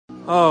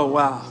Oh,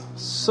 wow.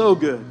 So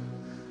good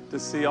to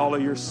see all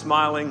of your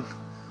smiling,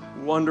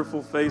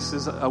 wonderful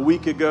faces. A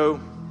week ago,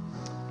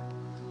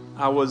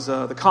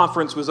 the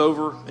conference was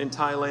over in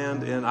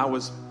Thailand, and I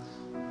was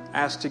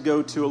asked to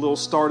go to a little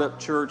startup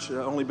church.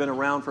 Only been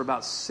around for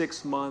about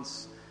 6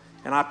 months,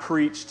 and I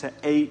preached to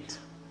 8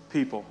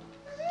 people.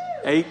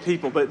 8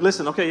 people. But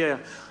listen,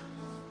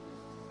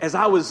 as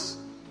I was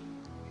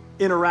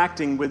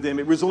interacting with them,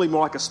 it was only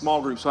more like a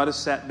small group, so I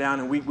just sat down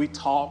and we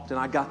talked, and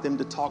I got them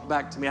to talk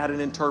back to me. I had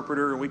an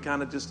interpreter, and we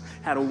kind of just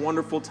had a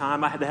wonderful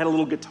time. I had a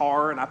little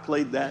guitar, and I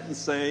played that and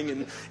sang,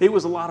 and it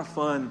was a lot of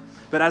fun.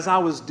 But as I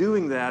was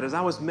doing that, as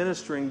I was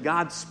ministering,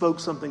 God spoke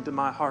something to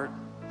my heart,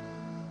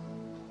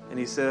 and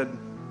He said,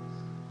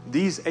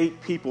 these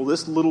 8 people,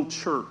 this little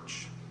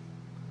church,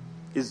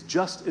 is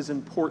just as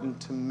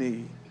important to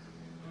me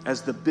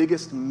as the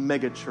biggest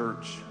mega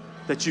church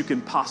that you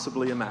can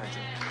possibly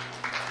imagine.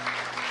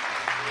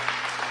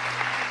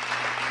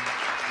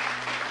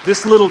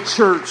 This little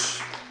church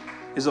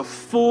is a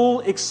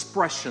full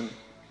expression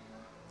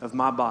of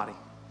my body,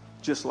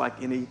 just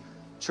like any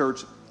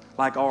church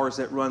like ours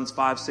that runs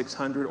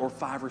 500-600 or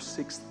 5,000 or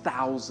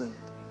 6,000.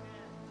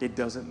 It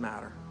doesn't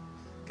matter.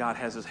 God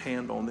has His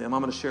hand on them.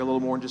 I'm going to share a little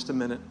more in just a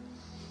minute.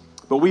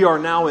 But we are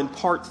now in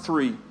part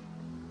 3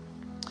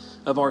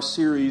 of our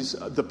series,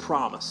 The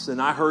Promise.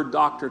 And I heard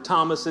Dr.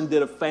 Thomason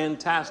did a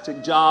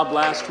fantastic job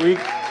last week.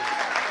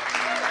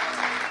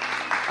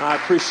 I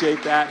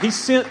appreciate that. He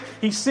sent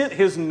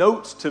his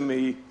notes to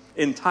me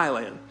in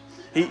Thailand.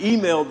 He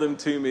emailed them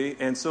to me,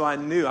 and so I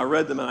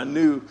read them, and I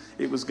knew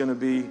it was going to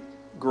be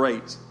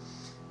great.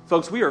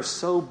 Folks, we are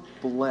so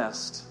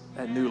blessed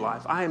at New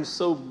Life. I am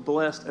so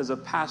blessed as a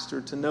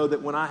pastor to know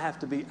that when I have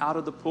to be out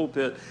of the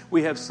pulpit,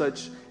 we have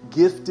such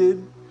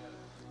gifted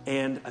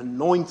and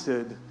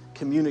anointed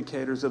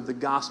communicators of the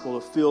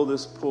gospel to fill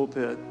this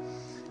pulpit.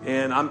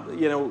 And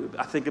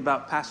I think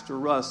about Pastor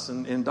Russ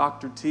and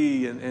Dr.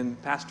 T and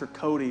Pastor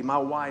Cody, my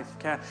wife,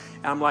 Kat.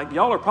 And I'm like,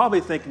 y'all are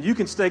probably thinking, you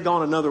can stay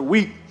gone another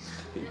week,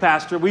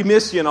 Pastor. We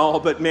miss you and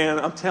all, but man,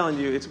 I'm telling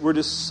you, we're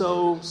just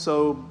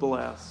so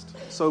blessed.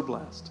 So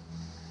blessed.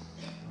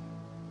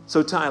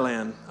 So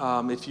Thailand,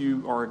 if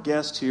you are a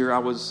guest here, I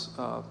was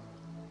on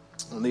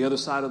the other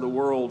side of the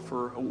world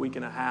for a week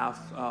and a half,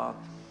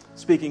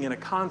 speaking in a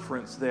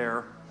conference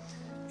there.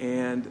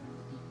 And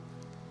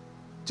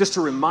just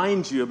to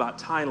remind you about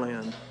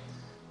Thailand,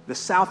 the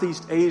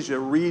Southeast Asia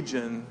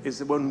region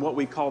is in what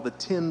we call the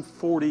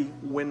 1040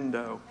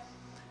 window.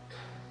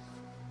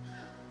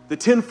 The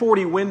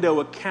 1040 window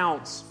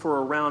accounts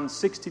for around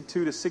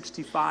 62 to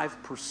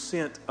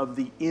 65% of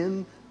the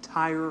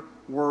entire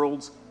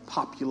world's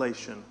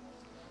population.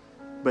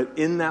 But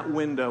in that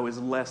window is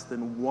less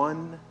than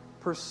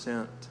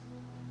 1%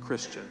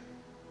 Christian.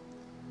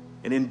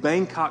 And in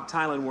Bangkok,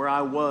 Thailand, where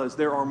I was,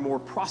 there are more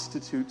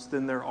prostitutes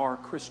than there are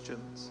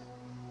Christians.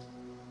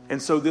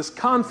 And so this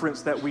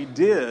conference that we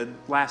did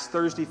last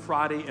Thursday,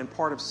 Friday, and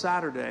part of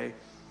Saturday,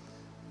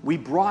 we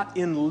brought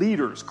in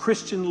leaders,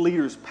 Christian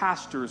leaders,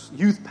 pastors,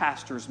 youth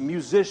pastors,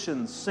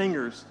 musicians,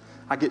 singers.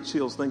 I get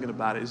chills thinking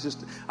about it. It's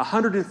just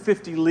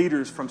 150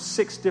 leaders from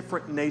 6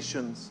 different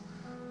nations: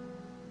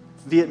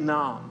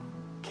 Vietnam,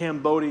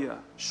 Cambodia,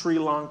 Sri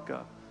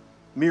Lanka,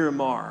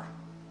 Myanmar,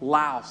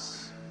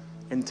 Laos,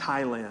 and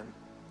Thailand.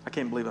 I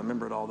can't believe I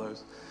remembered all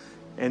those.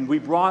 And we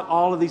brought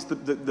all of these,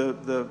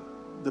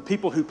 the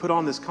people who put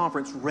on this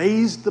conference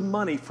raised the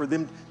money for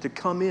them to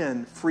come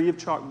in free of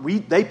charge.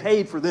 They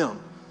paid for them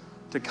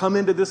to come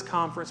into this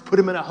conference, put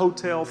them in a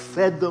hotel,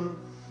 fed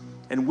them,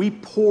 and we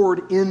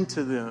poured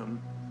into them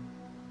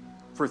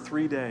for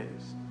 3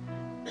 days.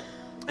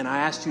 And I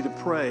asked you to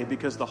pray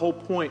because the whole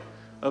point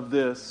of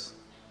this,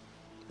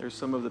 there's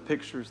some of the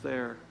pictures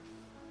there.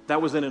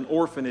 That was in an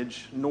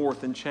orphanage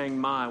north in Chiang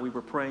Mai. We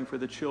were praying for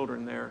the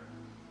children there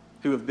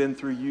who have been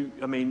through, you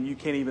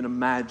can't even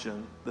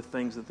imagine the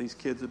things that these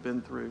kids have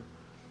been through.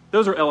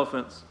 Those are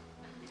elephants.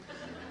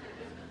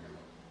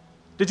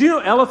 Did you know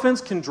elephants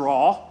can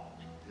draw?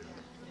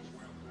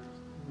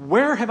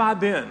 Where have I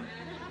been?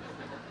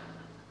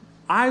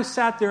 I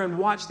sat there and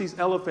watched these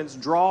elephants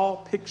draw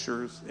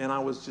pictures, and I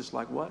was just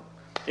like, what?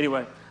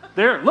 Anyway,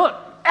 there, look,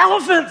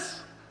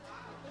 elephants!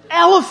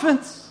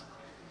 Elephants!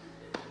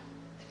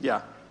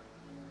 Yeah.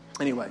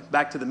 Anyway,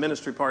 back to the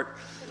ministry part.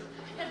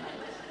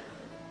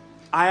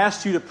 I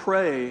asked you to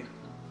pray.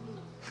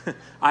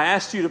 I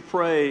asked you to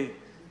pray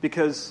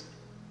because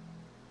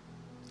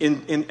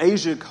in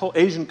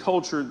Asian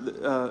culture,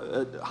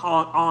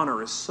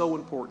 honor is so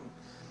important.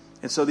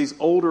 And so these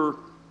older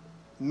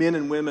men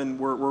and women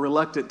were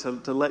reluctant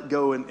to let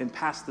go and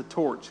pass the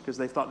torch because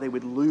they thought they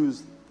would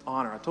lose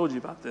honor. I told you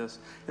about this.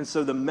 And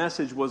so the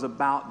message was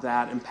about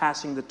that and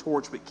passing the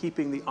torch but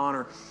keeping the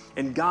honor.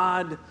 And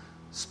God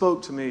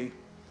spoke to me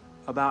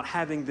about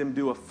having them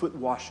do a foot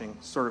washing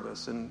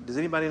service. And does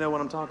anybody know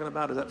what I'm talking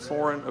about? Is that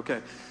foreign? Okay.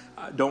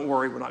 Don't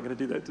worry, we're not going to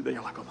do that today.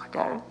 You're like, oh my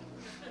God.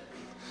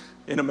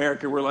 In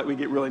America, we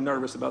get really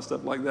nervous about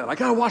stuff like that. I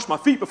got to wash my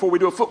feet before we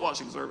do a foot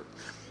washing service.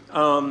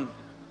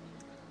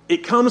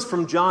 It comes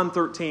from John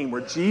 13,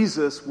 where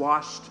Jesus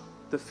washed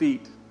the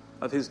feet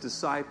of his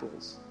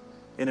disciples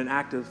in an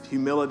act of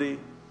humility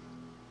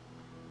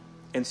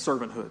and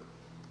servanthood.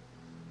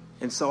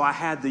 And so I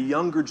had the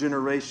younger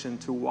generation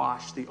to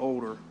wash the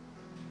older,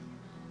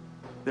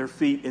 their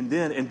feet,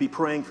 and be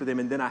praying for them.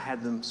 And then I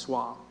had them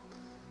swap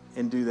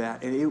and do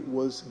that. And it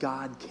was,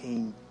 God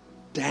came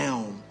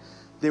down.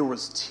 There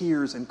was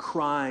tears and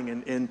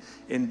crying, and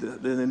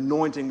the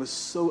anointing was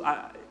so...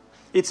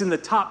 it's in the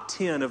top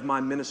 10 of my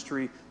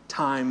ministry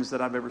times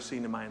that I've ever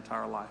seen in my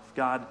entire life.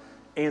 God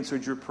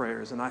answered your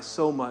prayers, and I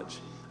so much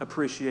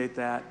appreciate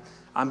that.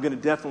 I'm going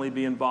to definitely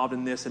be involved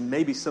in this, and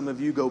maybe some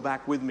of you go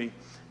back with me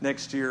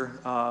next year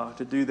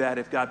to do that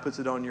if God puts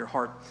it on your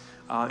heart.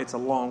 It's a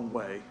long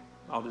way.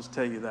 I'll just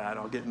tell you that.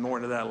 I'll get more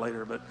into that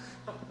later, but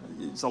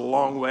it's a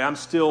long way. I'm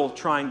still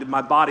trying to,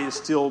 my body is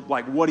still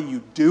like, what are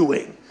you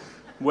doing?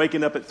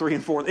 Waking up at 3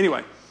 and 4.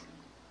 Anyway,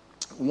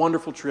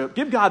 wonderful trip.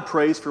 Give God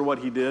praise for what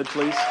he did,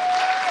 please.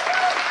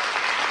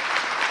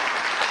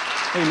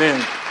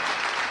 Amen.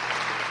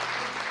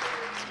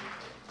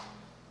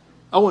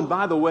 Oh, and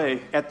by the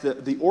way, at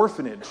the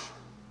orphanage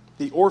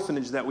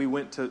that we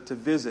went to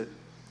visit,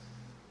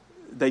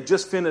 they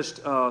just finished,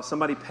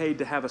 somebody paid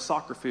to have a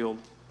soccer field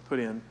put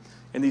in.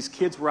 And these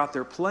kids were out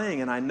there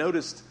playing, and I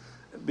noticed,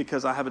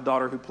 because I have a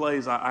daughter who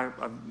plays,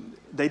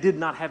 they did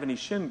not have any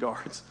shin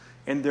guards.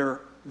 And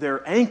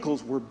their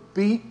ankles were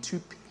beat to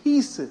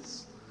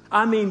pieces.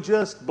 I mean,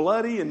 just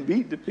bloody and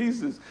beat to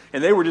pieces.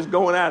 And they were just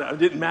going at it. It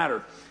didn't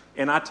matter.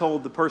 And I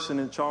told the person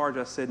in charge,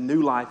 I said,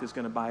 New Life is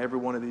going to buy every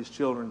one of these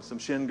children some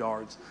shin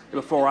guards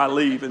before I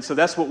leave. And so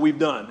that's what we've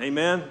done.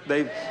 Amen?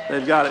 They've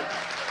got it.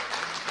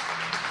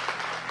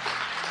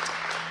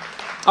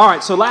 All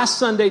right, so last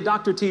Sunday,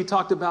 Dr. T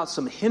talked about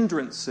some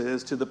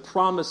hindrances to the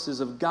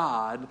promises of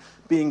God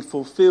being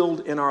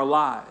fulfilled in our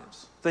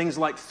lives. Things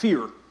like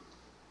fear.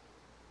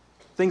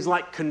 Things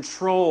like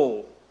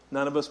control.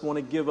 None of us want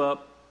to give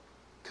up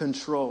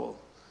control.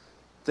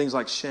 Things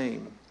like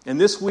shame. And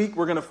this week,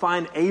 we're going to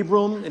find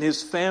Abram and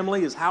his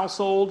family, his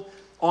household,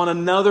 on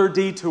another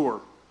detour.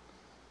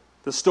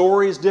 The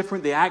story is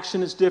different, the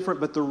action is different,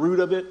 but the root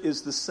of it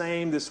is the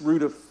same. This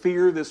root of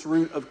fear, this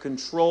root of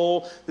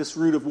control, this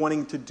root of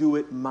wanting to do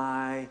it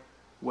my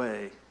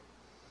way.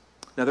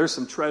 Now, there's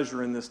some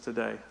treasure in this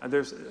today.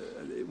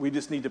 We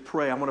just need to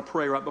pray. I want to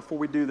pray right before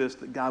we do this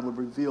that God would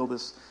reveal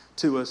this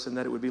to us and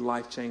that it would be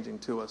life-changing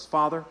to us.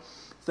 Father,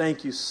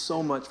 thank you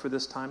so much for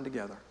this time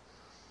together.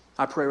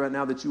 I pray right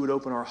now that you would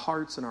open our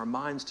hearts and our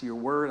minds to your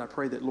word. I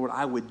pray that, Lord,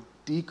 I would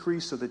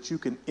decrease so that you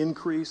can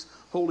increase.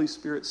 Holy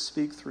Spirit,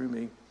 speak through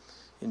me.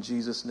 In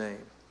Jesus' name,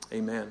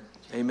 amen.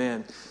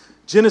 Amen.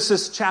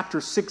 Genesis chapter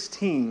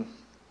 16.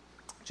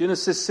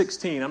 Genesis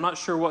 16. I'm not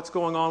sure what's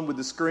going on with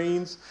the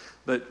screens,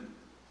 but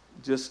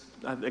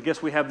I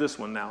guess we have this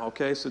one now,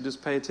 okay? So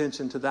just pay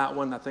attention to that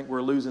one. I think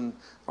we're losing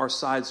our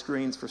side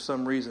screens for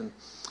some reason.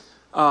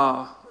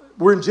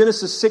 We're in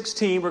Genesis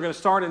 16. We're going to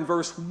start in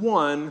verse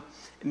 1.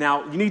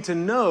 Now, you need to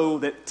know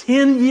that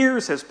 10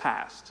 years has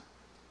passed.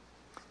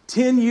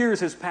 10 years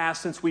has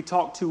passed since we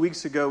talked 2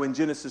 weeks ago in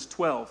Genesis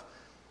 12.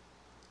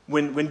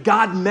 When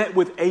God met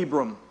with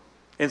Abram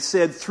and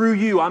said, through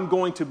you, I'm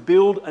going to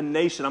build a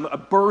nation. I'm going to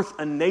birth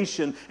a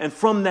nation. And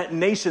from that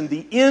nation,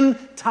 the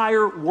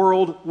entire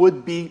world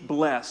would be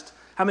blessed.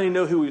 How many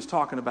know who he was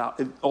talking about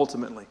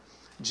ultimately?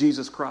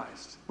 Jesus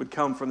Christ would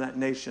come from that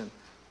nation.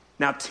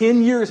 Now,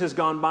 10 years has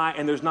gone by,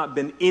 and there's not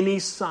been any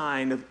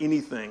sign of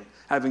anything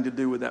having to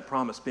do with that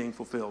promise being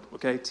fulfilled.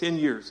 Okay, 10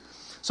 years.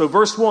 So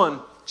verse 1,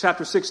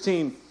 chapter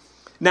 16.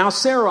 Now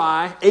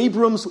Sarai,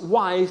 Abram's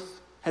wife,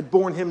 had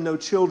borne him no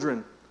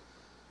children,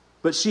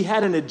 but she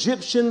had an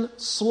Egyptian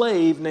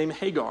slave named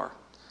Hagar.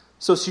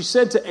 So she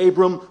said to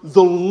Abram,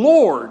 the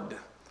Lord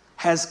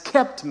has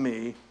kept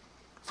me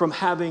from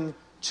having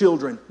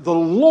children. The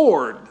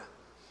Lord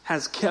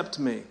has kept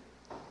me.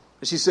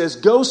 And she says,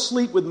 go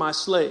sleep with my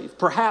slave.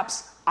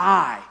 Perhaps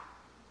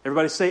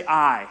everybody say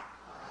I.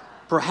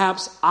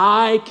 Perhaps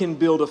I can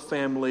build a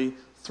family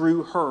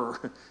through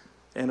her.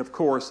 And of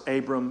course,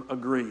 Abram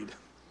agreed.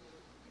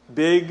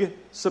 Big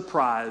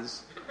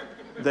surprise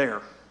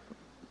there.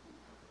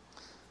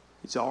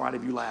 It's all right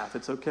if you laugh.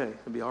 It's okay.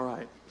 It'll be all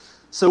right.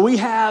 So we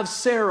have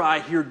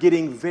Sarai here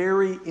getting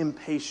very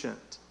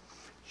impatient.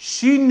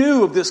 She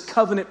knew of this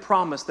covenant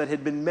promise that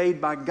had been made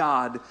by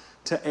God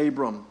to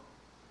Abram.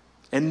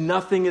 And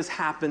nothing has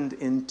happened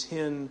in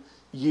 10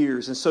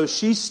 years. And so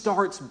she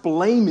starts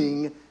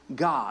blaming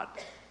God.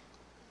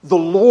 The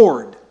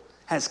Lord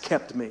has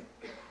kept me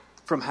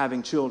from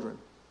having children.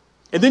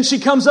 And then she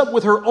comes up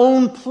with her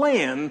own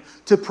plan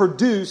to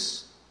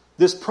produce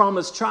this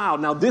promised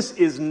child. Now, this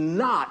is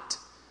not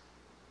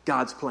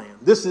God's plan.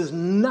 This is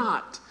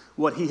not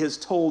what he has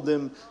told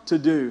them to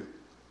do.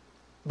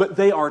 But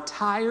they are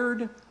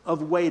tired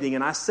of waiting.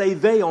 And I say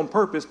they on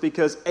purpose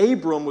because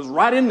Abram was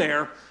right in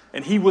there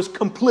and he was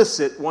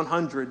complicit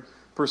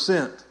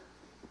 100%.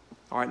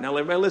 All right, now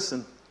everybody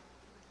listen.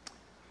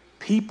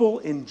 People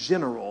in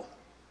general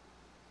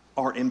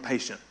are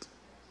impatient.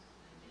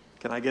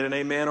 Can I get an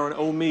amen or an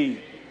oh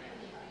me?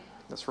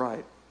 That's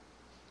right.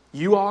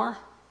 You are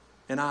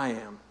and I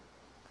am.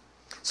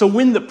 So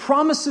when the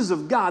promises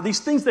of God, these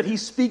things that He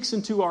speaks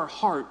into our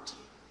heart,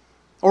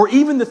 or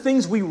even the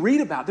things we read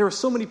about, there are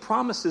so many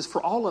promises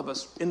for all of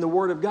us in the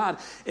Word of God.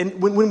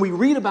 And when we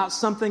read about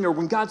something or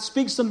when God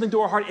speaks something to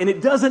our heart and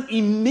it doesn't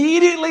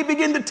immediately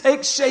begin to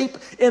take shape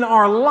in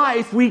our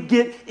life, we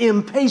get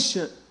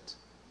impatient.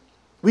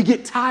 We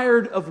get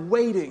tired of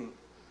waiting.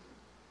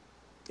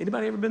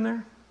 Anybody ever been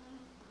there?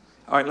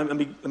 All right, let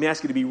me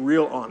ask you to be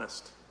real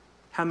honest.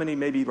 How many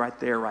may be right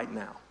there right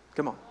now?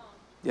 Come on.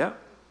 Yeah?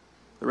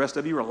 The rest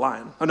of you are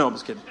lying. Oh, no, I'm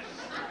just kidding.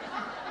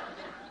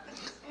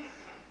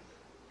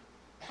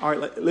 All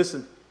right,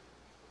 listen.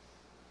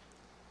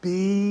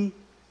 Be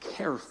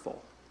careful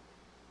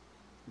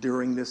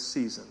during this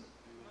season.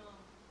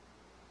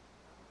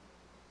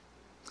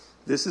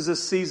 This is a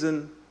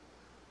season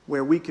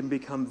where we can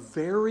become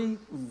very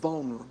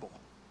vulnerable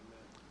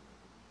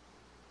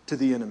to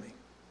the enemy.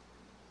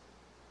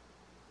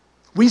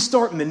 We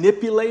start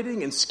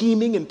manipulating and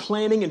scheming and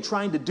planning and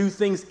trying to do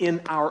things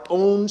in our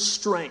own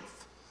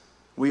strength.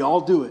 We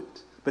all do it.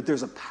 But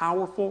there's a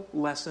powerful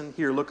lesson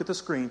here. Look at the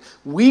screen.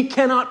 We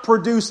cannot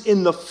produce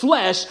in the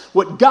flesh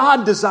what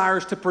God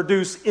desires to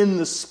produce in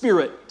the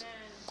Spirit.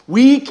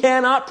 We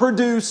cannot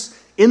produce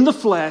in the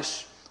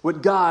flesh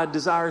what God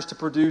desires to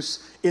produce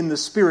in the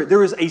Spirit.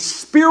 There is a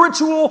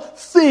spiritual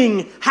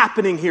thing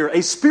happening here,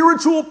 a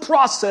spiritual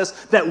process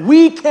that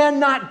we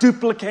cannot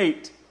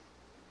duplicate.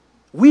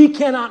 We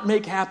cannot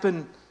make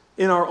happen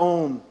in our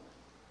own.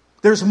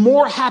 There's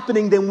more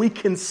happening than we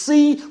can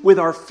see with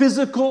our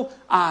physical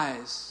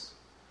eyes.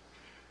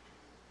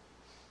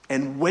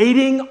 And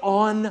waiting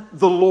on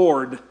the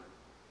Lord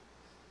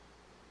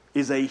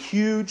is a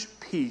huge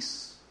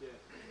piece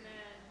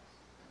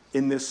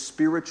in this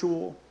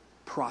spiritual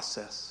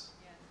process.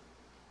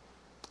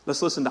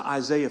 Let's listen to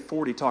Isaiah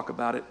 40 talk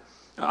about it.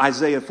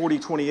 Isaiah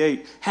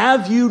 40:28.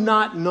 Have you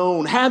not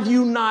known? Have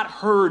you not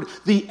heard?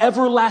 The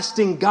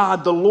everlasting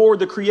God, the Lord,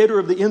 the creator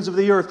of the ends of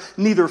the earth,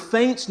 neither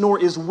faints nor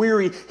is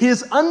weary.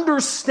 His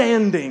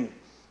understanding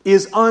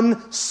is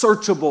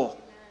unsearchable.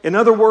 In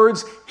other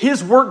words,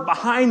 His work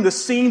behind the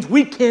scenes,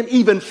 we can't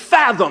even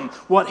fathom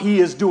what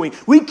He is doing.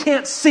 We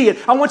can't see it.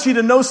 I want you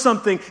to know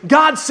something.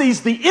 God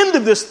sees the end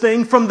of this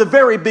thing from the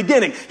very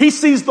beginning. He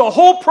sees the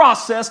whole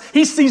process.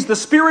 He sees the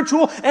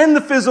spiritual and the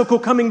physical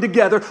coming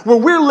together. Where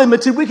we're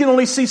limited, we can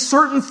only see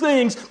certain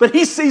things, but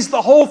He sees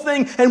the whole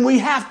thing, and we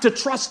have to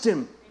trust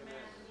Him.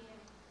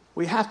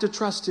 We have to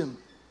trust Him.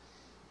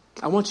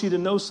 I want you to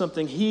know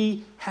something.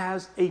 He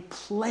has a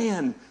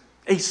plan.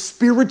 A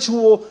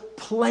spiritual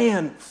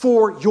plan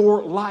for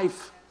your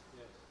life.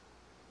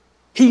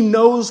 He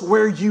knows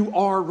where you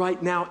are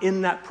right now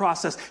in that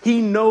process.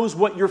 He knows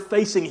what you're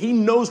facing. He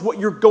knows what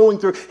you're going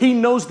through. He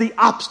knows the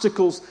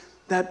obstacles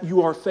that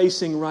you are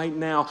facing right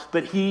now.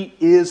 But He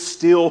is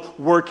still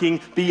working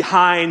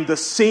behind the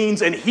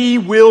scenes, and He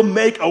will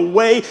make a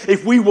way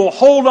if we will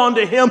hold on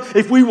to Him,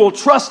 if we will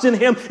trust in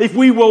Him, if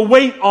we will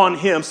wait on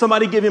Him.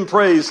 Somebody give Him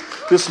praise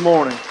this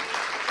morning.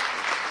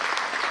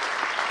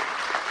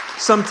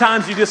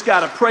 Sometimes you just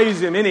got to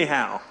praise Him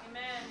anyhow.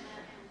 Amen.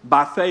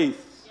 By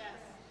faith,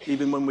 yes.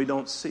 Even when we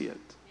don't see it.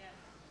 Yes.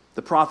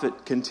 The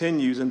prophet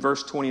continues in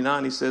verse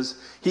 29. He says,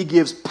 He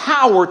gives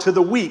power to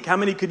the weak. How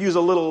many could use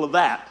a little of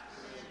that?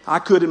 I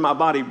could in my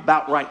body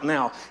about right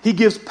now. He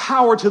gives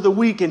power to the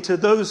weak, and to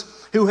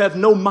those who have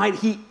no might,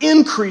 He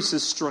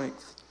increases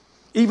strength.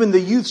 Even the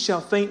youth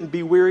shall faint and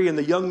be weary, and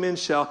the young men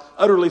shall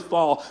utterly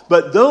fall.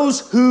 But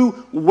those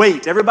who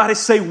wait, everybody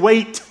say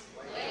wait.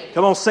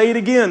 Come on, say it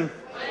again.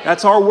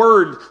 That's our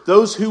word.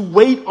 Those who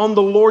wait on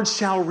the Lord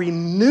shall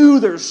renew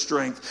their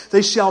strength.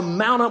 They shall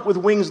mount up with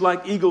wings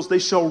like eagles. They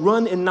shall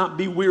run and not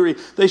be weary.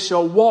 They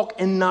shall walk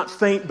and not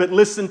faint. But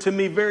listen to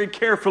me very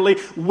carefully.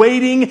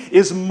 Waiting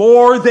is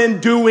more than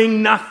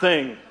doing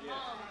nothing.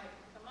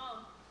 Come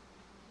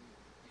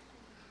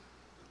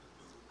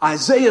on.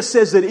 Isaiah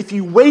says that if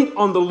you wait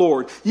on the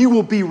Lord, you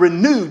will be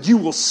renewed. You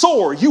will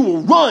soar. You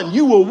will run.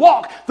 You will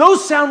walk.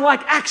 Those sound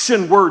like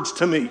action words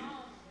to me.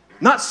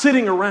 Not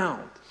sitting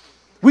around.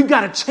 We've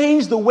got to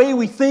change the way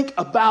we think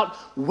about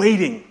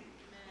waiting.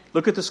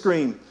 Look at the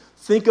screen.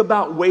 Think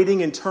about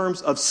waiting in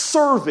terms of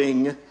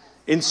serving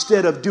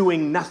instead of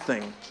doing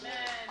nothing.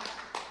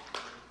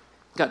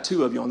 Got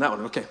two of you on that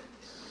one. Okay.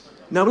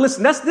 Now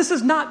listen, this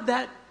is not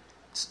that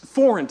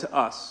foreign to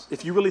us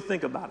if you really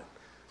think about it.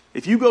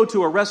 If you go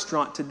to a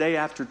restaurant today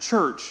after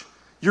church,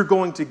 you're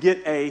going to get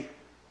a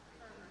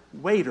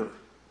waiter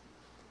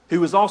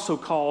who is also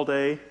called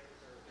a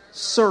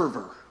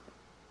server.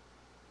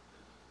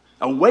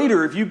 A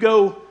waiter, if you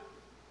go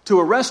to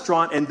a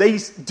restaurant and they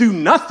do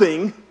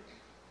nothing,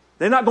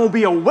 they're not going to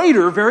be a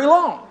waiter very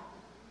long.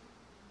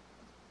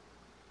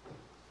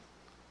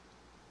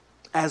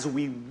 As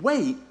we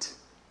wait,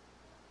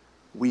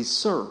 we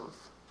serve.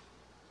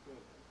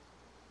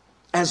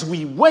 As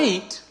we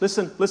wait,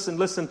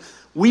 listen,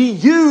 we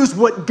use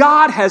what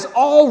God has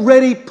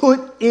already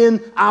put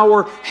in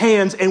our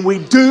hands, and we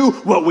do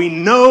what we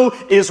know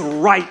is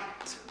right.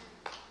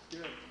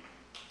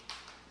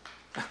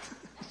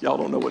 Y'all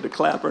don't know what to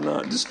clap or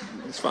not. Just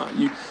it's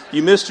fine.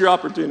 You missed your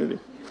opportunity.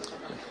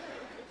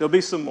 There'll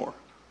be some more.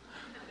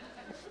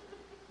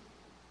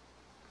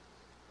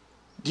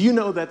 Do you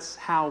know that's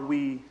how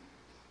we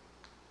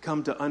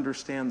come to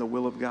understand the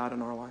will of God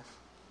in our life?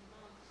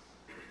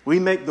 We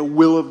make the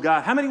will of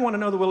God. How many want to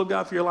know the will of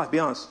God for your life? Be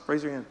honest.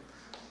 Raise your hand.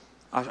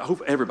 I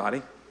hope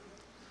everybody.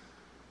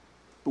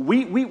 But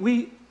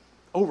we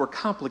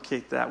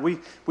overcomplicate that. We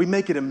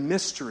make it a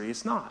mystery.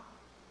 It's not.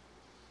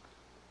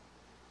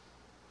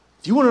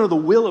 If you want to know the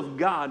will of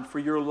God for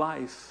your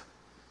life,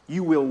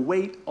 you will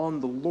wait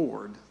on the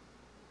Lord.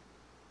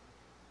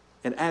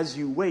 And as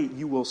you wait,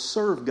 you will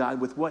serve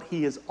God with what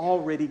He has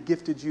already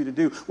gifted you to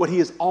do, what He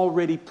has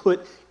already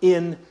put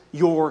in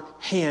your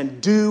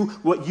hand. Do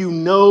what you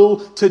know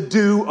to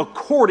do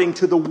according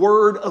to the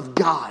Word of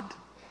God.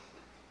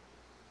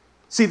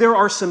 See, there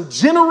are some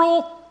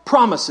general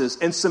promises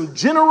and some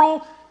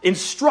general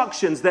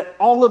instructions that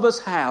all of us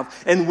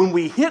have. And when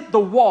we hit the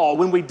wall,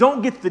 when we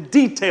don't get the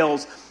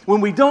details, when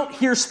we don't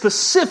hear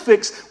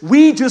specifics,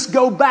 we just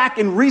go back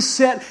and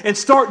reset and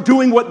start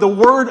doing what the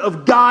Word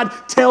of God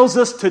tells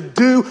us to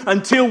do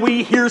until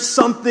we hear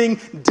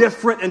something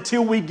different,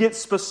 until we get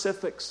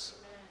specifics.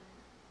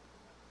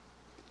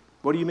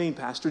 What do you mean,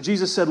 Pastor?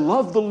 Jesus said,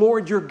 love the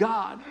Lord your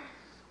God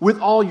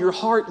with all your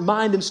heart,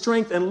 mind, and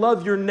strength, and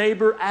love your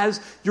neighbor as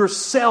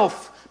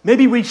yourself.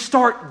 Maybe we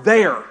start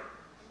there.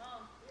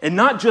 And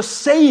not just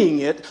saying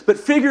it, but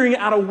figuring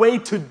out a way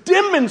to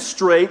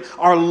demonstrate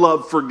our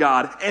love for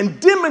God and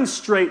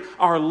demonstrate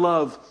our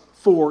love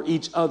for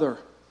each other.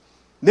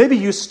 Maybe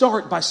you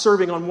start by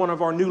serving on one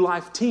of our New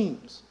Life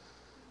teams.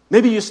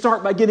 Maybe you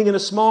start by getting in a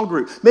small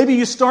group. Maybe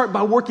you start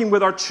by working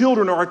with our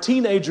children or our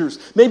teenagers.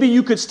 Maybe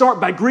you could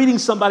start by greeting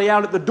somebody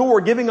out at the door,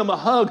 giving them a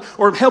hug,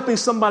 or helping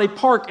somebody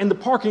park in the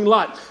parking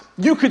lot.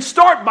 You could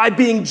start by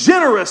being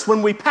generous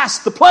when we pass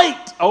the plate.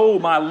 Oh,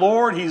 my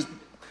Lord, he's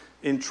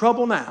in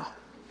trouble now.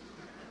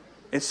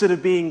 Instead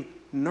of being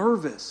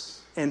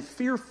nervous and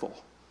fearful.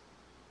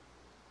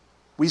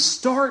 We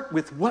start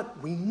with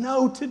what we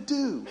know to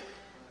do.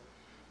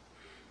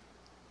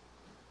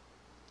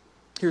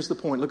 Here's the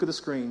point. Look at the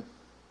screen.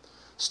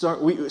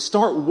 We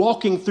start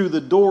walking through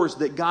the doors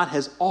that God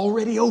has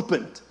already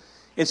opened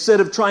instead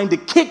of trying to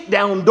kick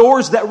down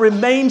doors that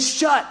remain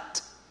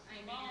shut.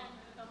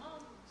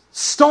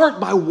 Start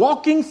by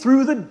walking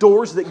through the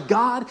doors that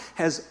God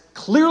has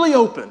clearly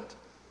opened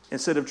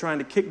instead of trying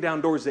to kick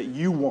down doors that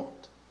you want.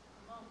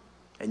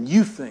 And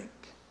you think.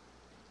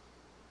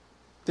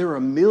 There are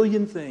a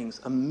million things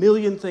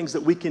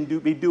that we can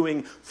be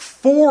doing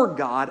for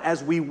God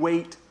as we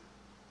wait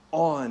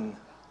on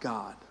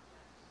God.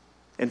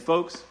 And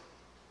folks,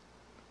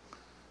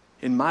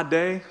 in my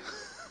day,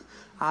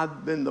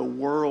 I've been the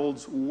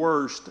world's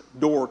worst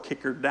door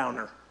kicker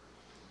downer.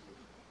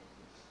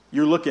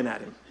 You're looking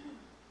at him.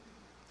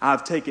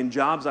 I've taken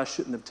jobs I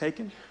shouldn't have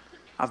taken.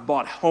 I've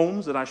bought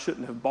homes that I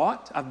shouldn't have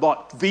bought. I've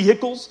bought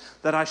vehicles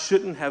that I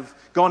shouldn't have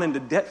gone into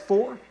debt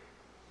for.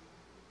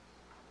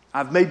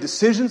 I've made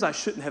decisions I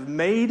shouldn't have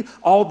made,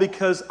 all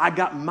because I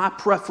got my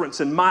preference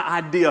and my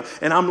idea.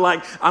 And I'm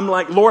like,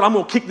 Lord, I'm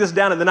going to kick this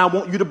down and then I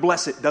want you to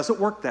bless it. Doesn't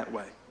work that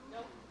way.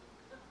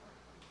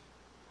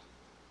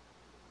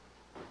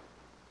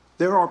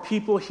 There are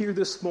people here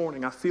this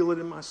morning, I feel it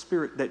in my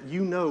spirit, that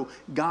you know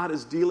God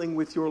is dealing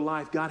with your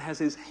life. God has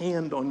His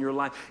hand on your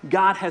life.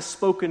 God has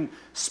spoken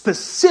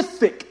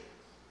specific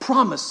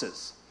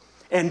promises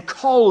and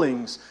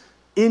callings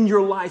in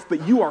your life,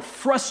 but you are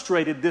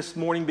frustrated this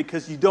morning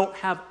because you don't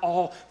have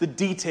all the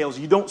details.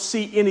 You don't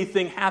see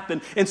anything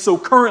happen. And so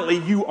currently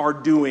you are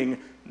doing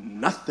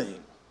nothing.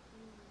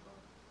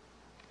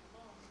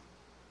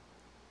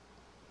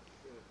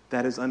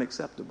 That is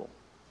unacceptable.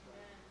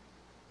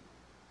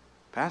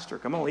 Pastor,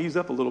 come on, ease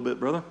up a little bit,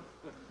 brother.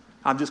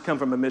 I've just come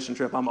from a mission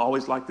trip. I'm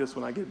always like this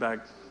when I get back.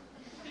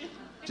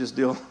 Just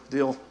deal.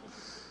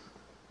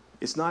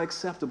 It's not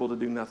acceptable to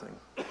do nothing.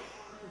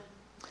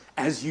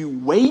 As you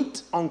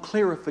wait on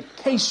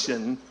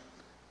clarification,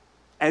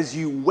 as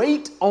you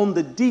wait on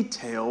the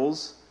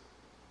details,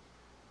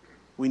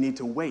 we need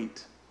to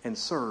wait and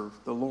serve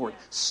the Lord.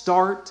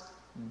 Start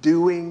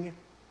doing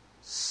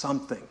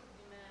something.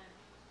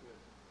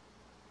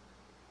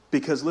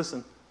 Because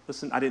listen,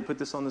 I didn't put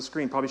this on the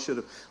screen, probably should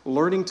have.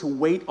 Learning to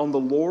wait on the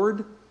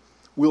Lord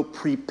will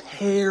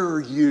prepare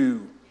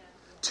you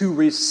to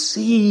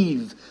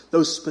receive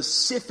those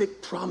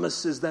specific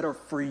promises that are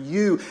for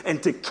you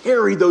and to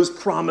carry those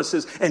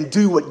promises and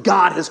do what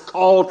God has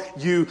called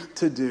you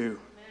to do. Amen.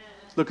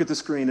 Look at the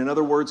screen. In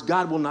other words,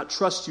 God will not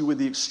trust you with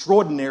the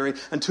extraordinary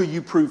until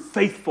you prove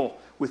faithful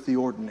with the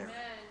ordinary.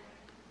 Amen.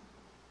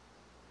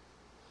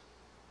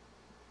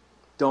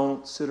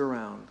 Don't sit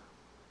around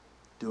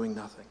doing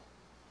nothing.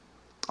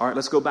 All right,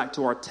 let's go back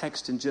to our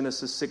text in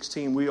Genesis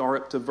 16. We are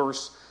up to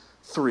verse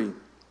 3.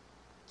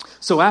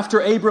 So after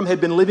Abram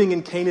had been living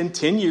in Canaan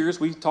 10 years,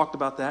 we talked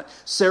about that,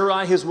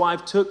 Sarai, his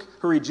wife, took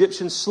her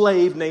Egyptian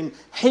slave named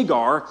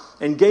Hagar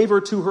and gave her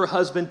to her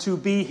husband to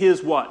be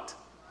his what?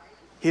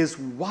 His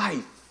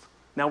wife.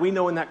 Now we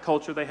know in that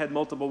culture they had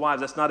multiple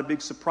wives. That's not a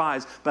big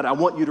surprise, but I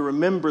want you to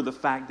remember the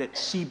fact that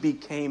she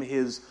became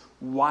his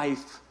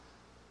wife.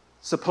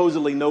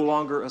 Supposedly no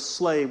longer a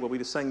slave. Well, we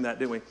just sang that,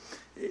 didn't we?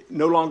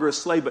 No longer a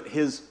slave, but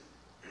his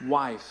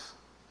wife.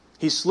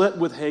 He slept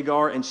with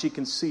Hagar, and she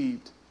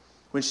conceived.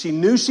 When she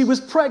knew she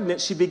was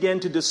pregnant, she began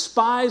to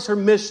despise her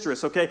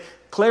mistress. Okay,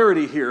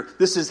 clarity here.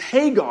 This is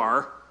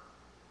Hagar,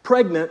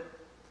 pregnant,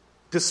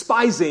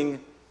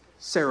 despising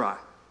Sarai.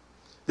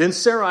 Then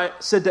Sarai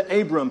said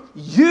to Abram,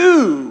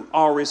 you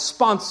are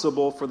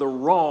responsible for the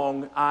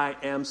wrong I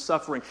am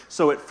suffering.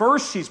 So at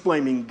first she's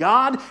blaming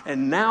God,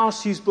 and now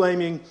she's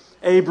blaming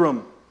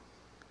Abram.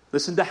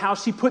 Listen to how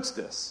she puts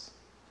this.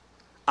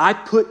 I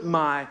put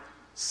my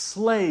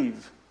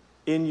slave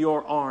in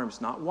your arms,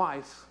 not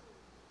wife.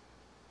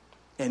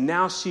 And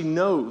now she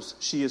knows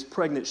she is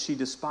pregnant. She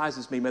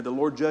despises me. May the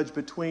Lord judge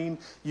between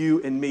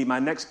you and me. My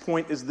next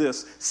point is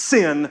this.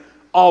 Sin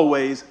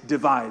always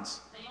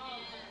divides.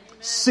 Amen.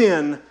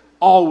 Sin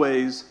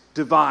always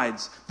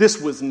divides.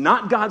 This was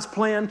not God's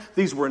plan.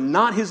 These were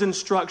not His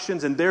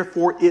instructions, and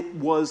therefore it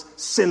was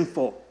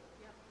sinful.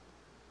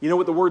 You know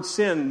what the word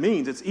sin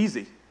means? It's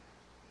easy.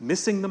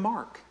 Missing the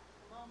mark.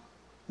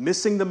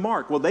 Missing the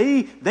mark. Well,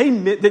 they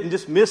didn't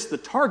just miss the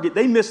target.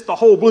 They missed the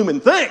whole blooming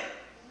thing.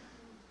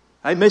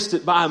 They missed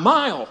it by a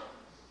mile.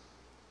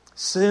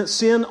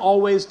 Sin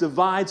always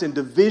divides, and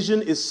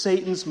division is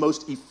Satan's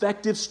most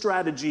effective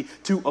strategy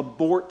to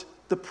abort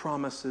the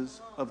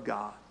promises of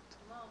God.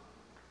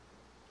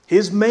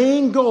 His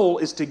main goal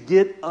is to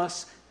get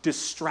us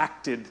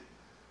distracted.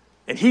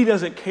 And he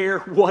doesn't care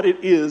what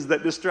it is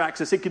that distracts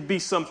us. It could be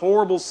some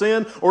horrible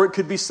sin, or it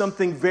could be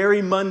something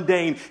very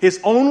mundane. His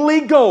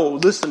only goal,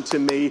 listen to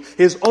me,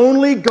 his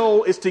only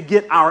goal is to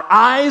get our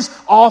eyes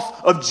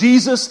off of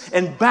Jesus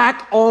and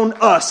back on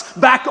us,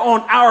 back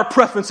on our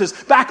preferences,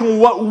 back on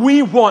what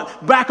we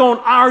want, back on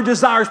our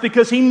desires,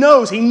 because he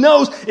knows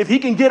if he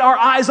can get our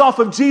eyes off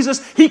of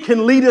Jesus, he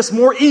can lead us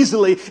more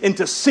easily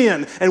into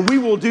sin. And we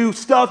will do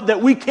stuff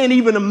that we can't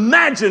even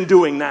imagine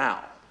doing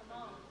now.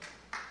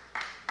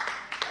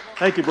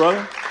 Thank you,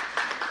 brother.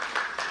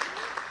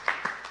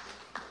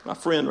 My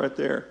friend right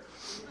there.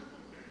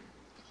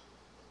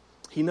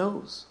 He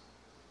knows.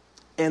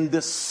 And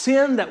the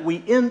sin that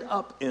we end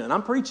up in,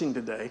 I'm preaching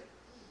today,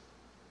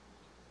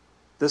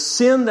 the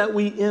sin that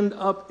we end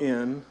up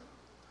in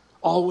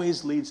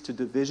always leads to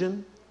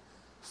division,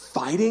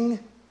 fighting,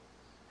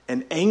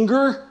 and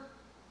anger,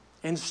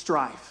 and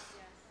strife.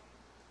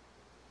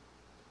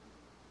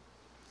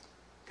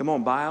 Come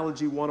on,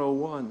 Biology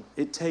 101.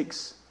 It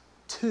takes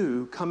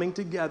two coming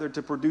together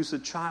to produce a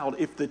child.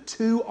 If the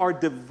two are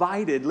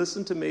divided,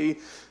 listen to me,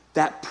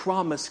 that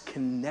promise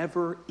can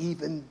never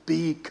even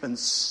be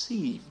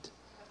conceived.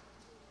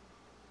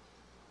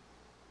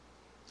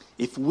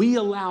 If we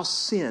allow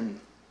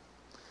sin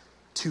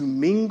to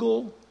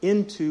mingle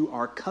into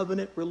our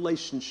covenant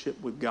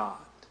relationship with God,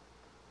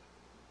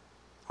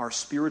 our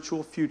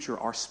spiritual future,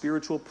 our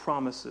spiritual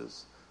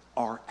promises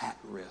are at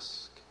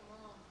risk.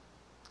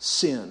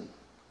 Sin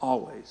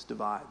always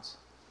divides.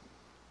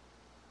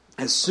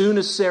 As soon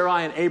as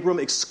Sarai and Abram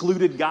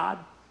excluded God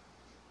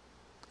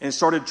and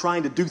started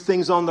trying to do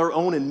things on their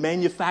own and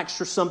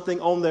manufacture something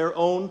on their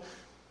own,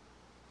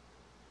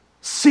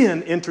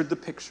 sin entered the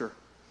picture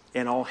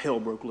and all hell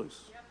broke loose.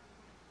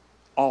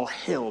 All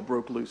hell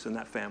broke loose in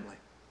that family.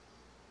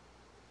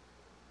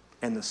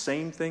 And the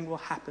same thing will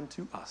happen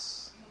to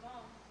us.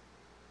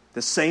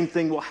 The same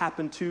thing will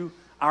happen to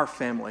our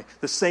family.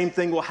 The same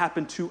thing will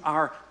happen to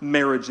our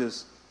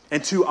marriages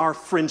and to our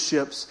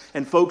friendships.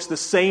 And folks, the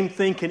same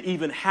thing can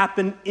even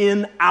happen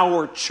in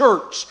our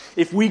church.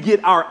 If we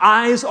get our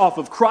eyes off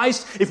of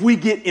Christ, if we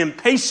get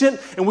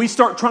impatient and we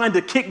start trying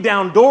to kick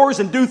down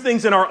doors and do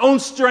things in our own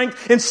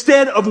strength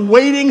instead of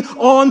waiting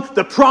on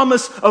the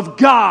promise of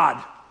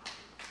God.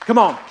 Come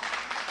on.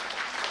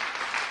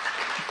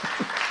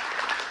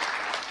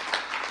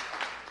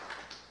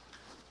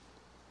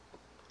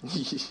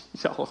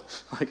 Y'all,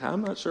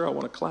 I'm not sure I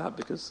want to clap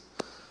because,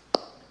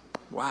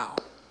 wow.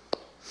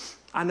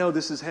 I know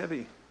this is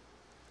heavy.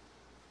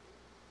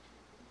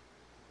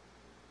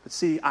 But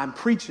see, I'm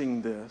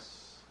preaching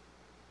this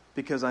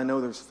because I know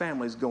there's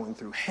families going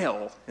through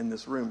hell in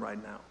this room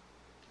right now.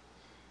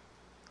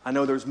 I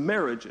know there's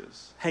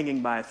marriages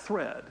hanging by a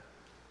thread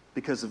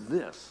because of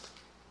this.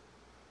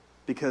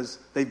 Because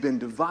they've been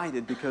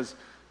divided, because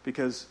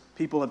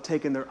people have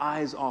taken their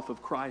eyes off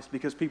of Christ,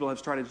 because people have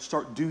started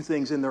to do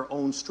things in their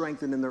own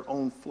strength and in their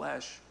own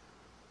flesh.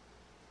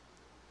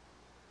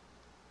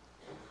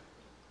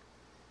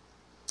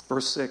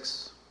 Verse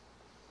 6.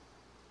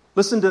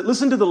 Listen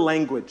to the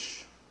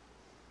language.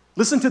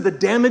 Listen to the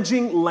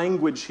damaging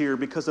language here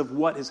because of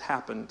what has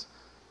happened.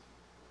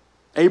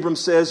 Abram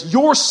says,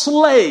 your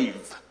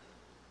slave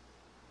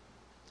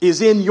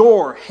is in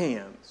your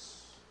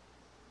hands.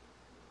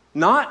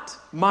 Not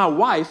my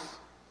wife,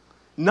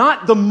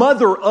 not the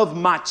mother of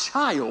my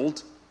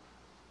child.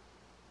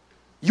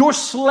 Your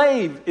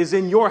slave is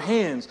in your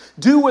hands.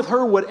 Do with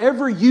her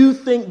whatever you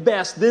think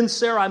best. Then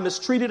Sarai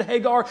mistreated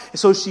Hagar, and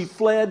so she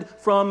fled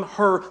from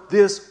her.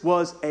 This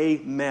was a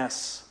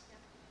mess.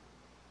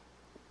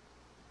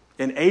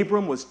 And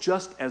Abram was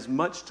just as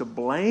much to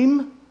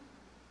blame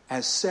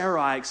as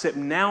Sarai, except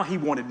now he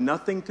wanted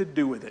nothing to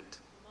do with it.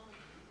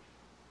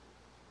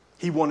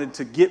 He wanted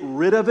to get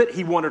rid of it.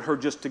 He wanted her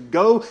just to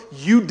go.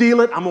 You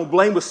deal it. I'm going to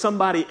blame with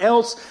somebody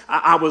else.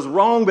 I was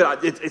wrong,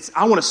 but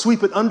I want to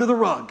sweep it under the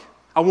rug.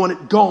 I want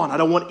it gone. I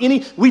don't want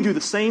any. We do the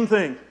same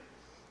thing.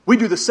 We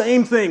do the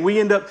same thing. We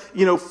end up,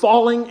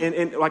 falling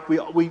and like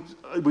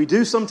we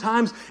do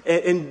sometimes,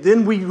 and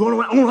then we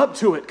want to own up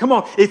to it. Come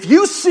on. If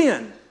you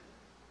sin,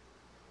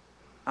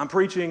 I'm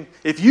preaching,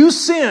 if you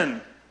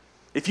sin,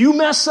 if you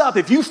mess up,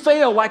 if you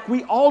fail like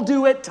we all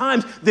do at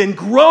times, then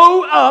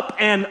grow up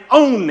and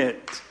own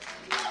it.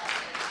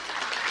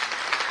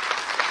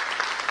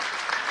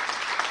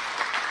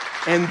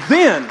 And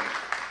then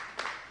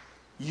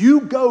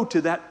you go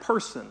to that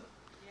person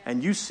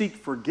and you seek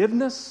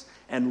forgiveness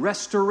and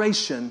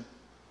restoration,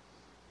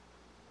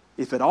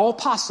 if at all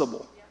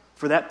possible,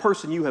 for that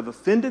person you have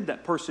offended,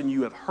 that person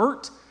you have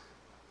hurt.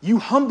 You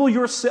humble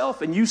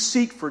yourself and you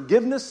seek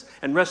forgiveness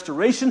and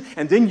restoration,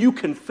 and then you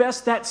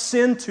confess that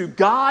sin to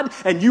God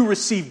and you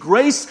receive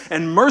grace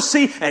and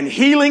mercy and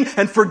healing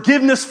and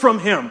forgiveness from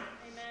Him. Amen.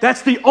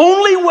 That's the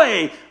only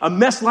way a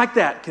mess like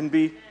that can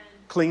be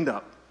cleaned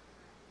up.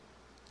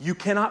 You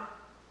cannot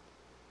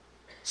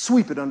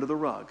sweep it under the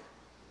rug.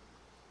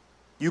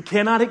 You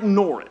cannot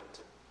ignore it.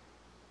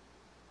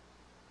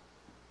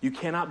 You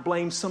cannot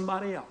blame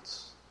somebody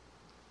else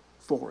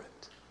for it.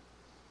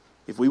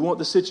 If we want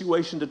the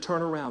situation to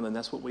turn around, then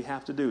that's what we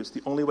have to do. It's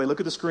the only way. Look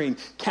at the screen.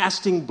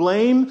 Casting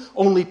blame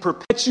only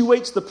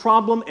perpetuates the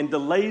problem and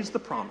delays the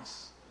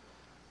promise.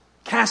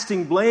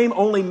 Casting blame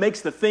only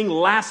makes the thing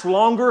last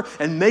longer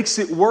and makes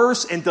it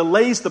worse and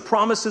delays the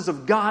promises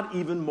of God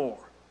even more.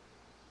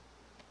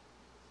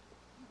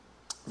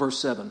 Verse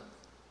 7.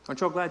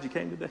 Aren't y'all glad you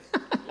came today?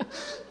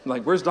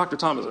 Like, where's Dr.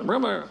 Thomas?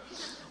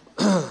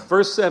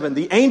 Verse 7.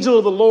 The angel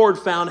of the Lord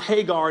found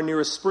Hagar near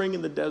a spring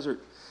in the desert.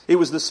 It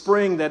was the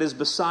spring that is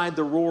beside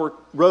the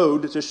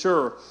road to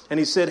Shur. And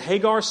he said,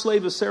 Hagar,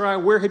 slave of Sarai,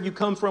 where have you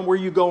come from? Where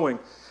are you going?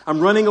 I'm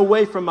running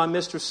away from my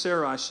mistress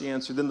Sarai, she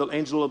answered. Then the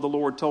angel of the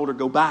Lord told her,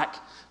 go back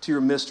to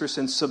your mistress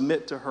and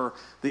submit to her.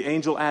 The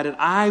angel added,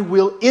 I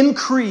will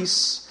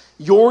increase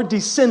your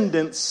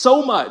descendants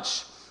so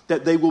much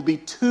that they will be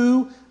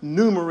too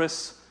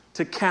numerous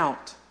to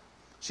count.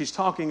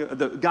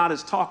 God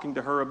is talking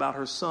to her about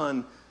her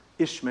son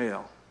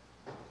Ishmael.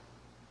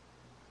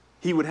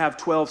 He would have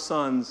 12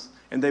 sons,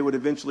 and they would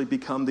eventually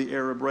become the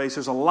Arab race.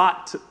 There's a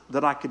lot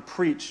that I could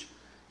preach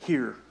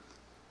here,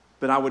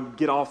 but I would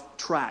get off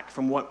track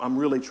from what I'm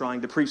really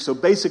trying to preach. So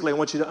basically, I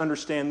want you to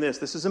understand this.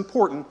 This is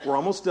important. We're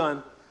almost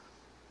done.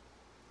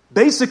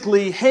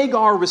 Basically,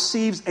 Hagar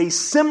receives a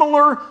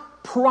similar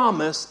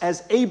promise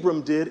as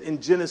Abram did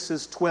in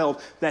Genesis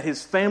 12, that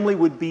his family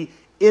would be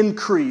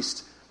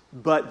increased,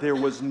 but there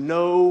was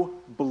no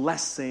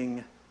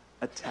blessing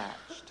attached.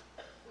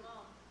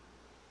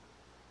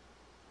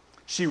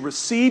 She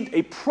received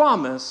a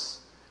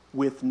promise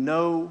with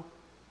no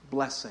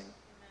blessing.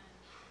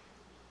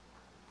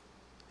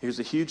 Here's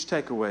a huge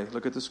takeaway.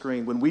 Look at the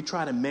screen. When we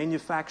try to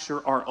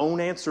manufacture our own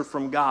answer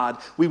from God,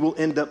 we will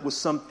end up with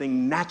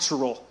something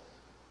natural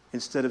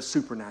instead of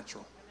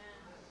supernatural.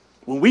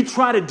 When we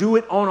try to do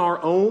it on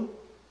our own,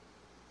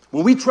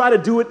 when we try to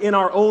do it in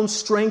our own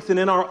strength and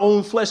in our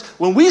own flesh,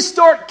 when we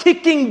start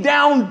kicking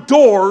down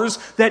doors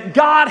that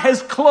God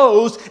has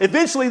closed,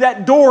 eventually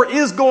that door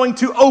is going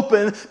to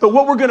open. But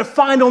what we're going to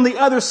find on the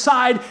other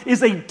side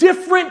is a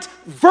different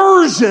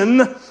version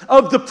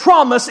of the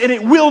promise, and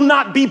it will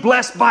not be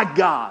blessed by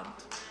God.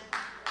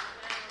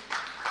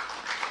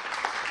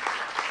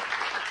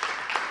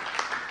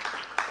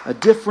 A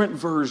different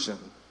version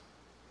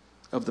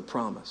of the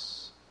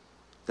promise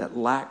that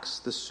lacks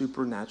the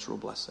supernatural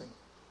blessing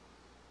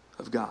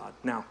of God.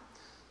 Now,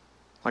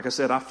 like I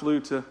said, I flew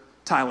to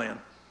Thailand.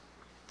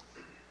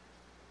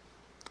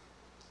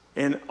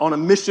 And on a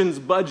missions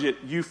budget,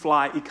 you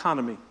fly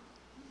economy.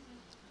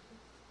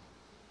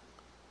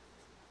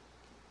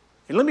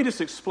 And let me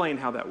just explain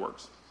how that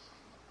works.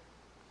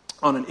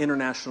 On an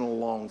international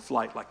long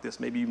flight like this,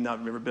 maybe you've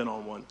never been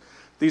on one.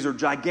 These are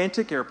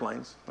gigantic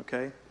airplanes,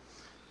 okay?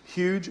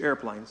 Huge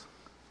airplanes.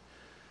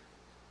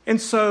 And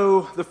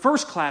so the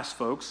first class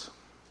folks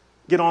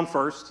get on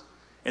first,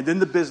 and then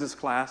the business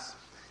class,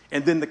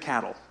 and then the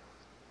cattle.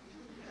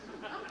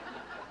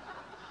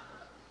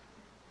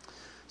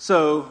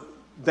 So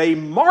they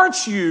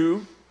march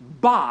you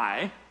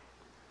by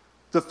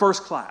the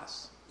first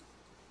class.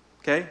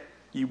 Okay?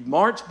 You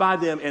march by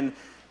them, and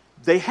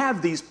they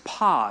have these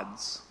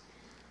pods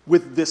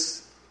with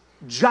this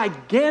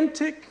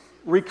gigantic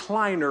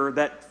recliner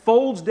that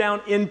folds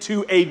down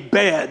into a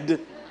bed.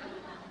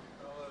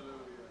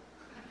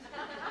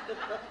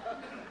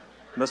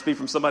 Must be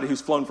from somebody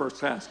who's flown first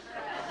class.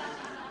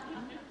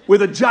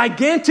 With a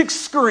gigantic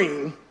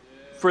screen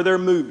for their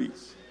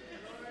movies.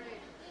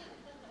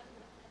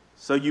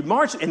 So you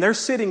march, and they're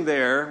sitting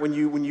there when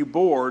you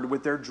board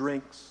with their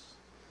drinks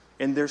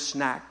and their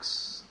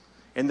snacks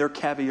and their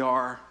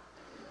caviar.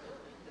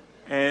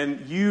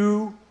 And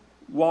you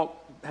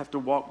have to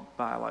walk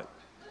by like.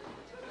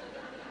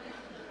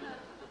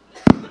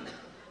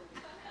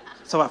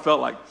 So I felt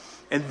like.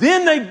 And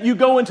then you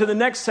go into the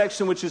next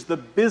section, which is the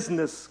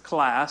business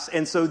class.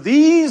 And so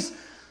these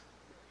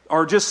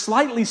are just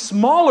slightly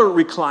smaller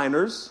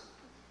recliners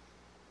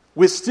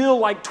with still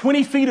like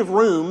 20 feet of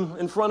room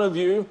in front of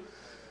you.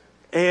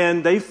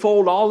 And they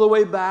fold all the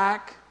way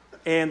back.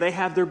 And they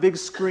have their big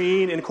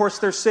screen. And, of course,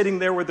 they're sitting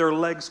there with their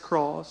legs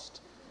crossed.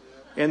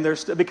 And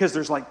because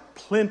there's like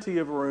plenty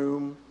of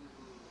room.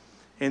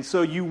 And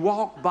so you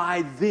walk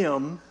by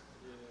them.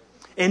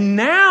 And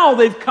now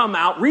they've come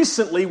out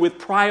recently with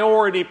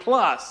Priority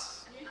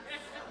Plus,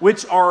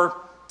 which are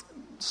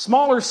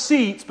smaller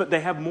seats, but they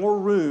have more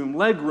room,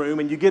 leg room,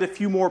 and you get a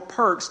few more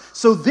perks.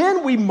 So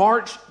then we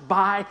march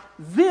by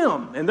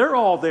them, and they're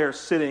all there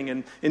sitting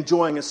and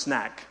enjoying a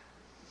snack.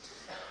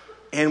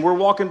 And we're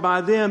walking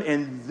by them,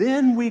 and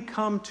then we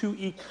come to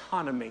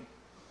economy.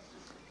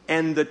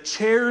 And the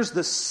chairs,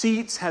 the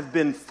seats have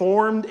been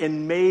formed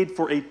and made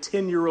for a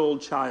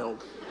 10-year-old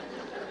child.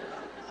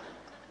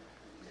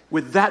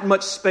 With that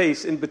much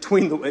space in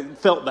between, it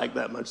felt like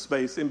that much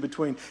space in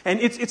between. And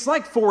it's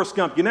like Forrest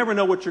Gump. You never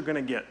know what you're going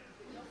to get.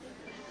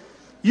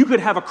 You could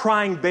have a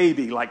crying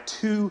baby like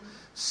 2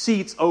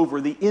 seats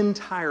over the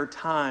entire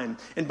time.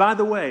 And by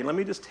the way, let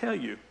me just tell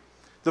you,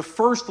 the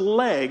first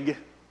leg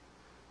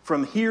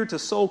from here to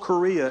Seoul,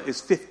 Korea is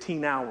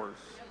 15 hours.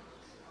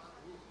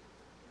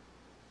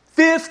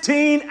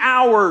 15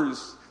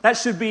 hours! That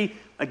should be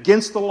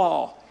against the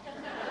law.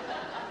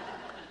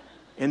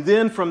 And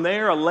then from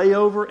there, a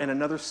layover and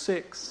another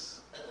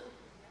 6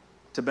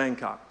 to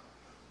Bangkok.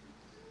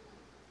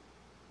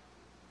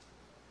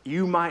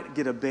 You might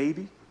get a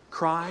baby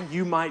crying.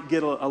 You might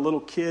get a little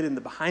kid in the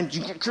behind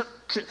you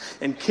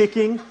and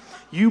kicking.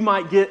 You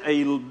might get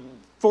a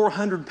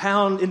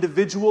 400-pound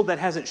individual that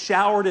hasn't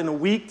showered in a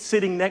week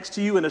sitting next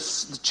to you in a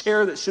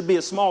chair that should be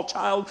a small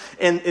child,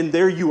 and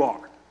there you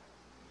are.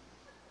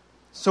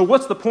 So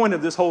what's the point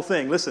of this whole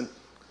thing? Listen,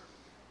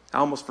 I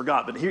almost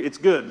forgot, but here it's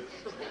good.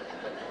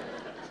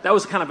 That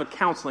was kind of a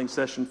counseling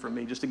session for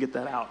me, just to get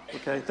that out,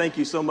 okay? Thank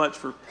you so much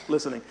for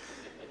listening.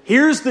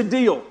 Here's the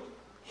deal.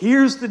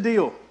 Here's the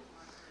deal.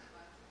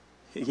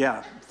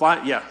 Yeah,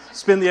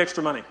 spend the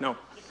extra money. No.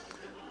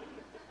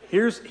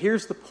 Here's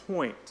the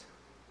point.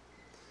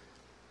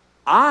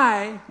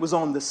 I was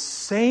on the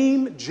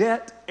same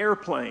jet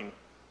airplane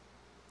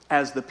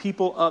as the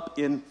people up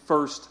in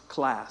first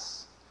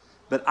class,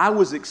 but I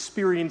was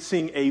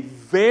experiencing a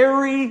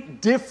very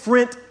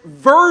different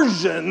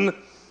version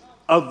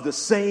of the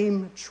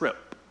same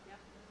trip.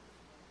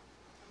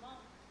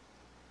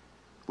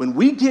 When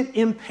we get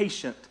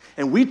impatient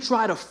and we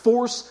try to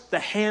force the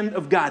hand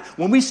of God,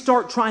 when we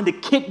start trying to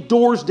kick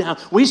doors down,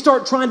 we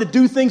start trying to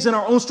do things in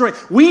our own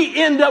strength, we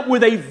end up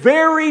with a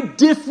very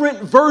different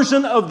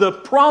version of the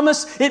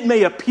promise. It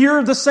may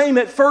appear the same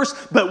at first,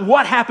 but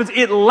what happens?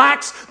 It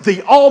lacks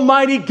the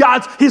Almighty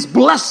God's, His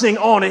blessing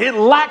on it. It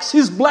lacks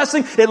His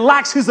blessing. It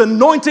lacks His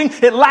anointing.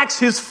 It lacks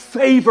His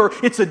favor.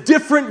 It's a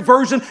different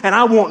version, and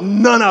I want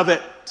none of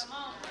it.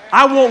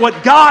 I want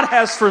what God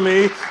has for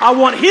me. I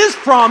want His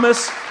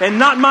promise and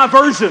not my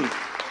version.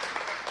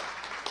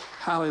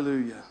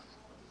 Hallelujah.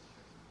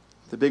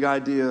 The big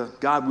idea,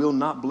 God will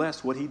not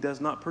bless what He does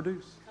not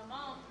produce.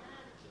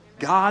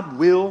 God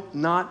will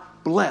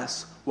not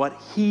bless what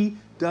He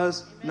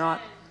does not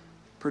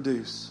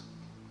produce.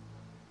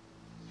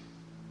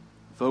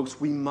 Folks,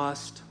 we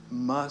must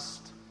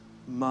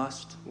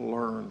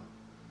learn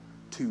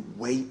to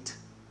wait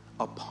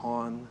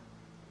upon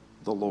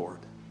the Lord.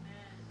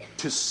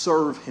 To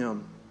serve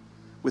Him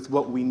with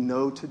what we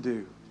know to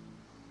do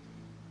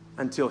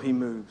until He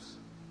moves.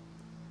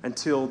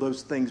 Until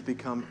those things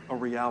become a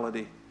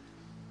reality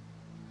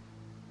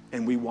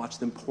and we watch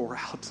them pour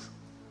out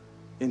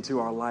into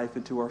our life,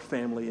 into our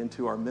family,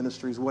 into our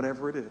ministries,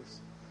 whatever it is.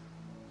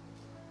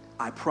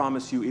 I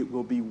promise you it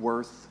will be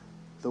worth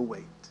the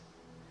wait.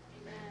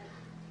 Amen.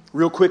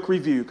 Real quick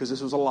review, because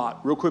this was a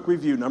lot. Real quick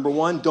review. Number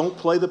 1, don't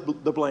play the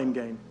blame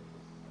game.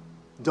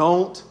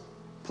 Don't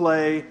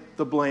play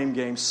the blame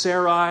game.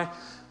 Sarai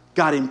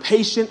got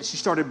impatient. She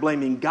started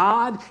blaming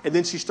God, and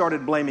then she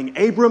started blaming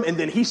Abram, and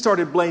then he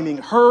started blaming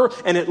her,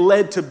 and it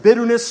led to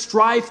bitterness,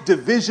 strife,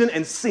 division,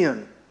 and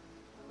sin.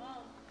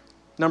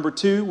 Number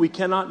 2, we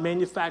cannot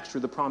manufacture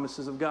the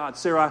promises of God.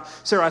 Sarai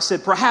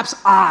said, perhaps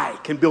I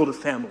can build a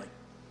family.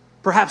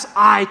 Perhaps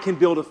I can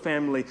build a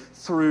family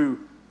through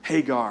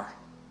Hagar.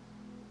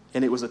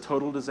 And it was a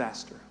total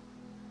disaster.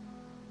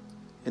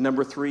 And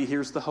number 3,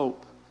 here's the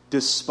hope.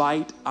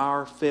 Despite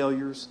our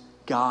failures,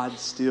 God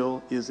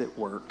still is at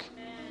work.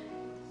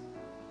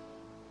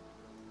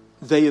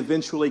 They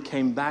eventually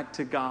came back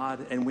to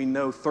God, and we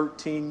know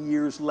 13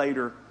 years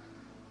later,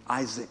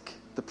 Isaac,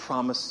 the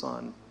promised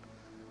son,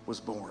 was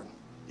born.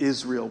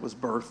 Israel was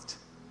birthed.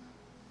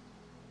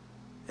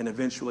 And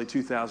eventually,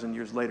 2,000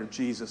 years later,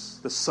 Jesus,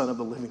 the Son of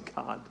the living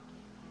God,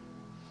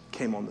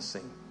 came on the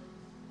scene.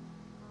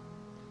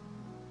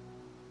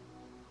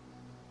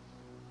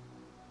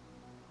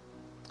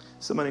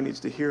 Somebody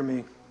needs to hear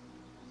me.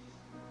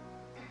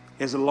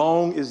 As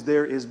long as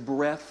there is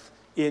breath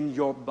in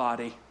your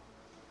body,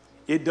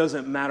 it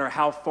doesn't matter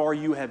how far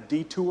you have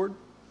detoured.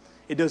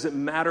 It doesn't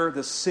matter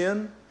the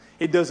sin.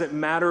 It doesn't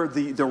matter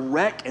the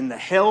wreck and the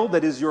hell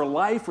that is your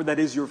life or that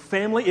is your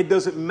family. It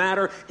doesn't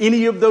matter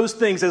any of those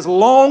things. As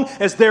long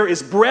as there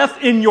is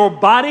breath in your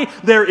body,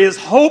 there is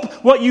hope.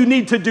 What you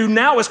need to do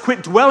now is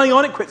quit dwelling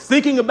on it, quit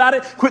thinking about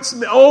it, quit,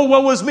 oh,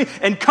 woe was me,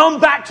 and come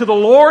back to the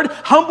Lord.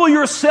 Humble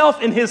yourself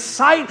in His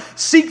sight.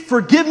 Seek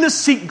forgiveness,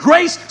 seek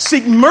grace,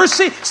 seek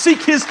mercy,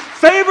 seek His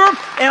favor.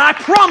 And I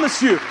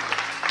promise you,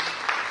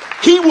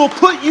 He will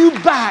put you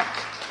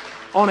back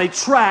on a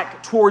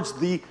track towards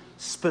the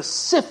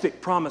specific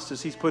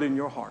promises He's put in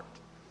your heart.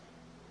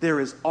 There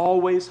is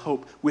always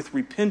hope. With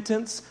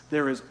repentance,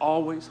 there is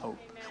always hope.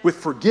 With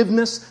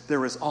forgiveness,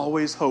 there is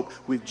always hope.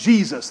 With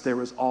Jesus,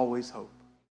 there is always hope.